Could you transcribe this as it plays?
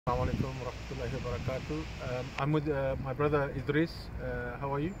Assalamu alaikum wa rahmatullahi wa barakatuh. I'm with my brother Idris.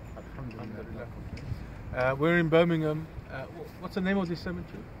 How are you? Alhamdulillah. We're in Birmingham. What's the name of this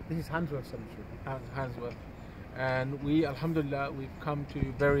cemetery? This is Handsworth Cemetery. Handsworth. And we, Alhamdulillah, we've come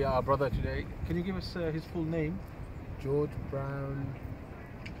to bury our brother today. Can you give us his full name? George Brown.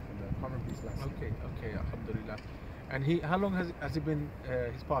 I can't remember his last name. Okay, Alhamdulillah. And how long has he been,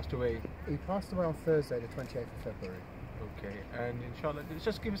 he's passed away? He passed away on Thursday, the 28th of February. Okay, and inshallah,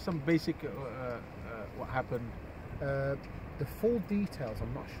 just give us some basic what happened. The full details,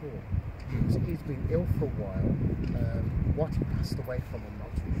 I'm not sure. He's been ill for a while. What he passed away from, I'm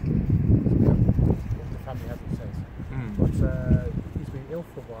not too sure. The family hasn't said. But he's been ill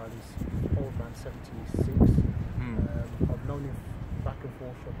for a while. He's old man, 76. I've known him back and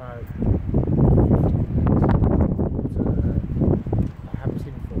forth for about 15 years. I haven't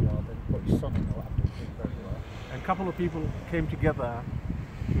seen him for a while. Then, but his son, I have been very well. And a couple of people came together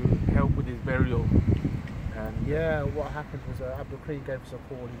to help with his burial. And yeah, what happened was Abdul Kareem gave us a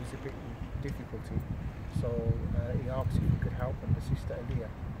call. He was a bit in difficulty, so he asked if we could help, and the sister Aliyah,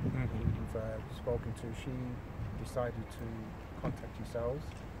 who we've spoken to, she decided to contact yourselves,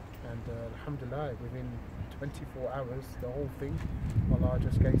 and Alhamdulillah, within 24 hours, the whole thing, Allah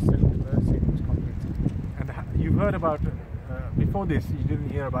just gave sent mercy, and it was completed. And you've heard about, before this, you didn't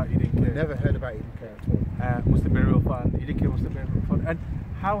hear about Eating Care? Never heard about Eating Care at all. Muslim Burial Fund, Eating Care Muslim Burial Fund. And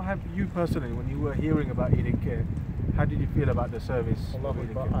how have you personally, when you were hearing about Eating Care, how did you feel about the service?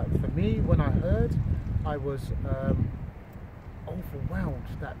 For me, when I heard, I was overwhelmed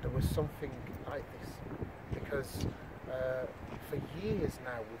that there was something like this, because for years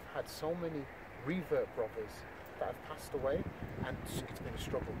now we've had so many revert brothers that have passed away, and it's been a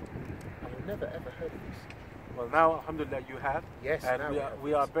struggle, and we've never ever heard of this. Well, now Alhamdulillah you have. Yes, and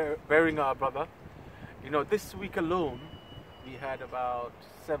we are burying our brother. You know, this week alone we had about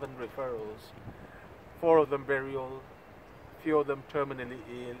 7 referrals, 4 of them burial, few of them terminally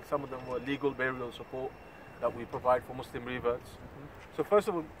ill, some of them were legal burial support that we provide for Muslim reverts. So first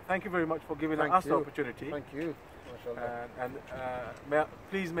of all, thank you very much for giving us the opportunity. Thank you. And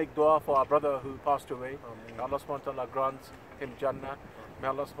please make dua for our brother who passed away. Ameen. May Allah subhanahu wa ta'ala grants him Jannah. May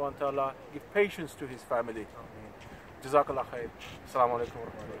Allah subhanahu wa ta'ala give patience to his family. Jazakallah khair. Assalamu alaikum wa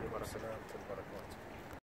rahmatullahi wa barakatuh.